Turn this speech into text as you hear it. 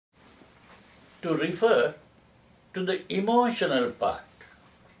to refer to the emotional part.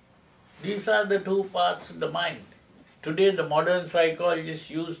 These are the two parts of the mind. Today the modern psychologists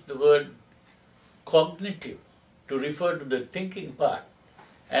use the word cognitive to refer to the thinking part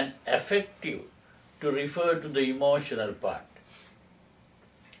and affective to refer to the emotional part.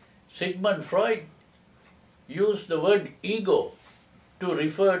 Sigmund Freud used the word ego to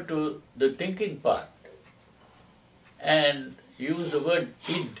refer to the thinking part and used the word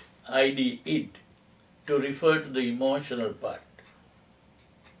id, id, id, to refer to the emotional part.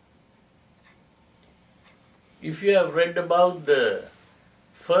 If you have read about the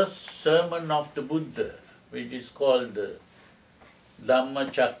first sermon of the Buddha, which is called the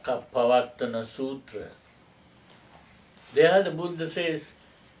Dhammacakkappavattana Sutra, there the Buddha says,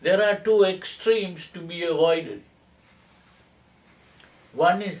 there are two extremes to be avoided.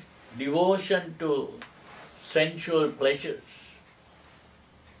 One is devotion to sensual pleasures,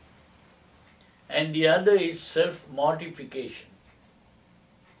 and the other is self-mortification.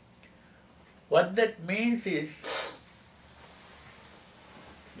 What that means is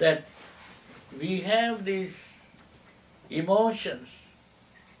that we have these emotions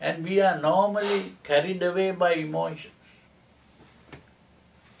and we are normally carried away by emotions.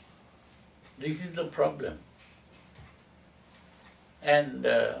 This is the problem. And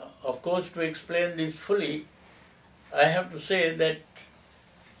of course, to explain this fully, I have to say that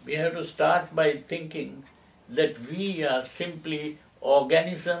we have to start by thinking that we are simply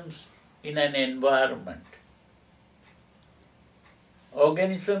organisms in an environment.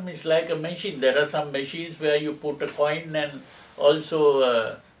 Organism is like a machine. There are some machines where you put a coin and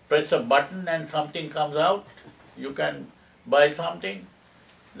also press a button and something comes out. You can buy something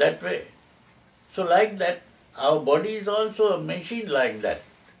that way. So like that, our body is also a machine like that.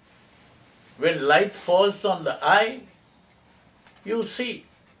 When light falls on the eye, you see.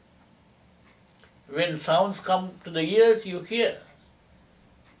 When sounds come to the ears, you hear.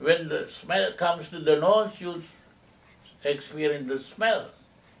 When the smell comes to the nose, you experience the smell.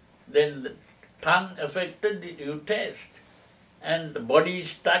 Then the tongue affected, you taste. And the body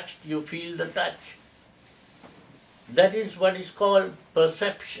is touched, you feel the touch. That is what is called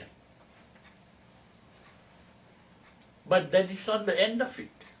perception. But that is not the end of it.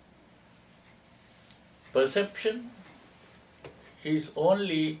 Perception is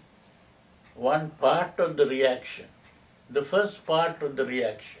only one part of the reaction, the first part of the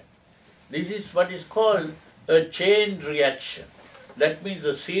reaction. This is what is called a chain reaction. That means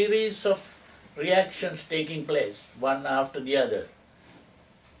a series of reactions taking place, one after the other.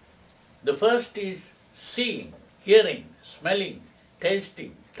 The first is seeing, hearing, smelling,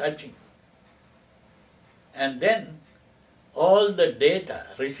 tasting, touching. And then all the data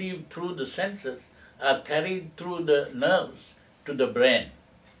received through the senses are carried through the nerves to the brain.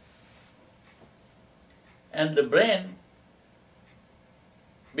 And the brain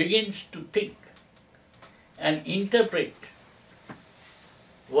begins to think and interpret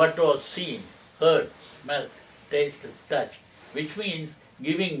what was seen, heard, smelled, tasted, touched, which means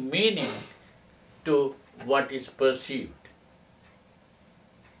giving meaning to what is perceived.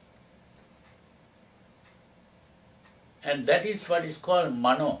 And that is what is called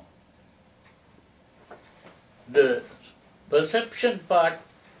mano. The perception part,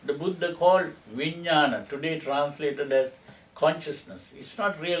 the Buddha called vijnana, today translated as consciousness. It's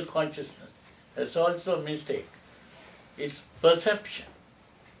not real consciousness. That's also a mistake. It's perception.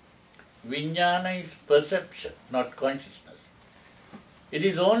 Vijnana is perception, not consciousness. It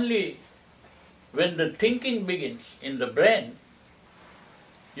is only when the thinking begins in the brain,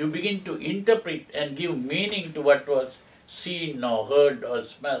 you begin to interpret and give meaning to what was seen or heard or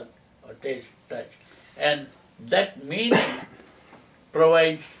smelled or tasted, touched. And that meaning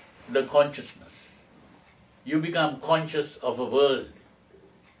provides the consciousness. You become conscious of a world.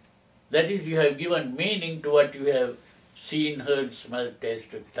 That is, you have given meaning to what you have seen, heard, smelled,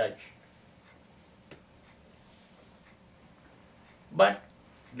 tasted, touched. But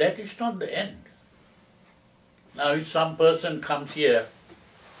that is not the end. Now if some person comes here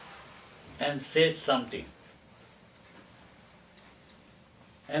and says something,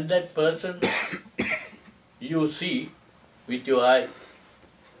 and that person you see with your eye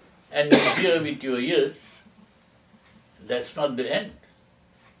and you hear with your ears, that's not the end.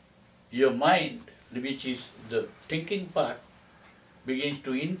 Your mind, which is the thinking part, begins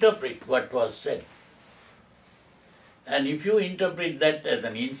to interpret what was said. And if you interpret that as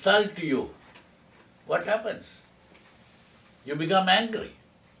an insult to you, what happens? You become angry.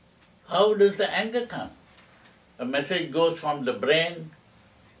 How does the anger come? A message goes from the brain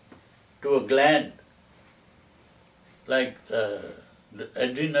to a gland, like the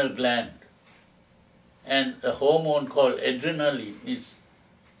adrenal gland, and a hormone called adrenaline is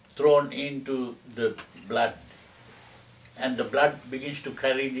thrown into the blood, and the blood begins to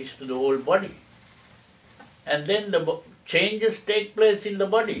carry this to the whole body. And then the changes take place in the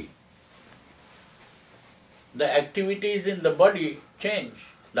body. The activities in the body change.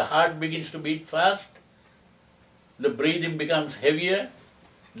 The heart begins to beat fast, the breathing becomes heavier,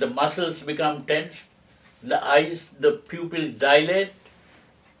 the muscles become tense, the eyes, the pupils dilate,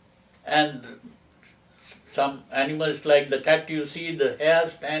 and some animals like the cat, you see the hair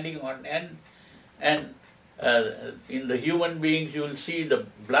standing on end, and in the human beings you will see the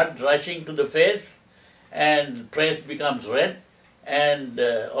blood rushing to the face, and face becomes red, and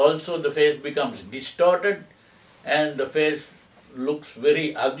also the face becomes distorted, and the face looks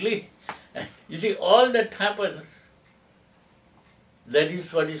very ugly. You see, all that happens. That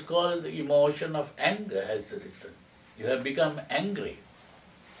is what is called the emotion of anger has arisen. You have become angry.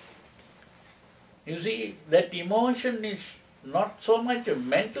 You see, that emotion is not so much a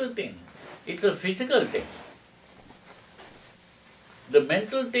mental thing, it's a physical thing. The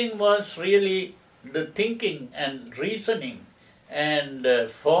mental thing was really the thinking and reasoning and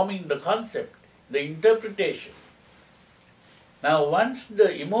forming the concept, the interpretation. Now, once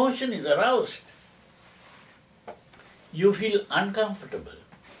the emotion is aroused, you feel uncomfortable,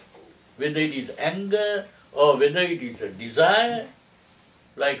 whether it is anger or whether it is a desire,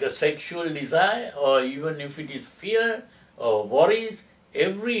 like a sexual desire, or even if it is fear or worries,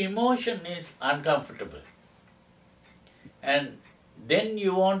 every emotion is uncomfortable. And then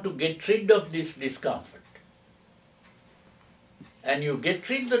you want to get rid of this discomfort. And you get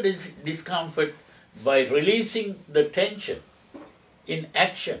rid of this discomfort by releasing the tension in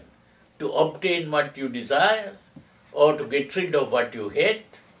action to obtain what you desire, or to get rid of what you hate,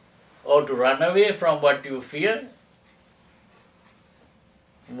 or to run away from what you fear.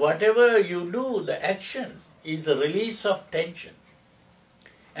 Whatever you do, the action is a release of tension.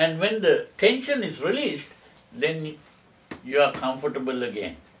 And when the tension is released, then you are comfortable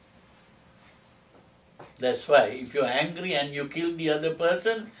again. That's why if you are angry and you kill the other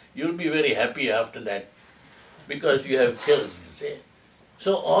person, you'll be very happy after that, because you have killed, you say.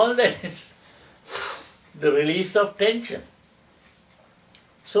 So all that is the release of tension.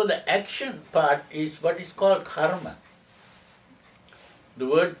 So the action part is what is called karma. The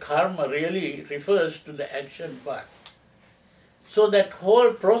word karma really refers to the action part. So that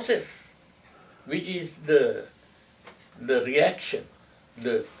whole process, which is the reaction,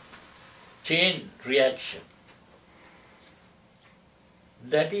 the chain reaction,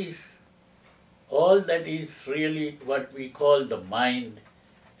 that is all that is really what we call the mind,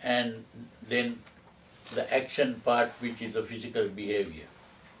 and then the action part, which is a physical behavior.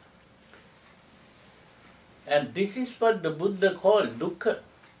 And this is what the Buddha called dukkha,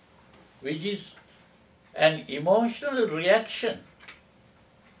 which is an emotional reaction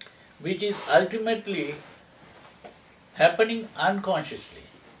which is ultimately happening unconsciously.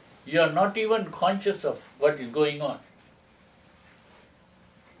 You are not even conscious of what is going on.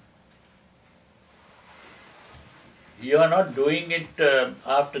 You are not doing it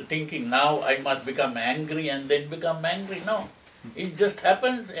after thinking, now I must become angry and then become angry. No. It just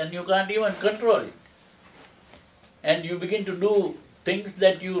happens and you can't even control it. And you begin to do things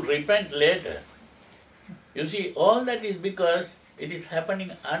that you repent later. You see, all that is because it is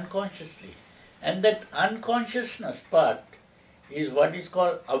happening unconsciously. And that unconsciousness part is what is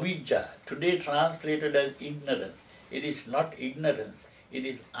called avijja, today translated as ignorance. It is not ignorance, it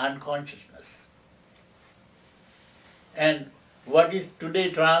is unconsciousness. And what is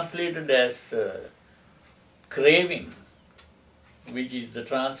today translated as craving, which is the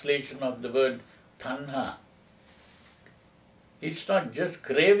translation of the word tanha, it's not just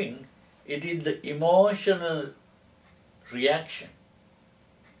craving, it is the emotional reaction.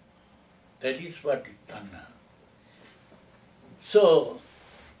 That is what is tanha. So,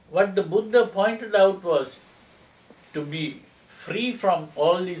 what the Buddha pointed out was to be free from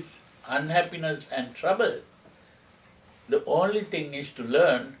all this unhappiness and trouble. The only thing is to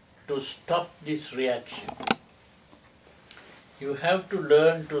learn to stop this reaction. You have to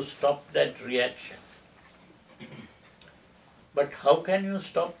learn to stop that reaction. But how can you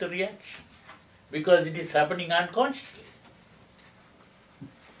stop the reaction? Because it is happening unconsciously.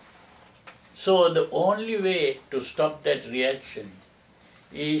 So the only way to stop that reaction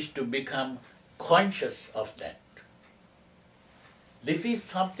is to become conscious of that. This is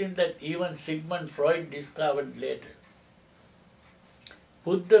something that even Sigmund Freud discovered later.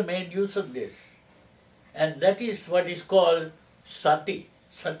 Buddha made use of this. And that is what is called sati,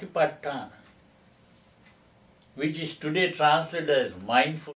 satipatthana, which is today translated as mindfulness.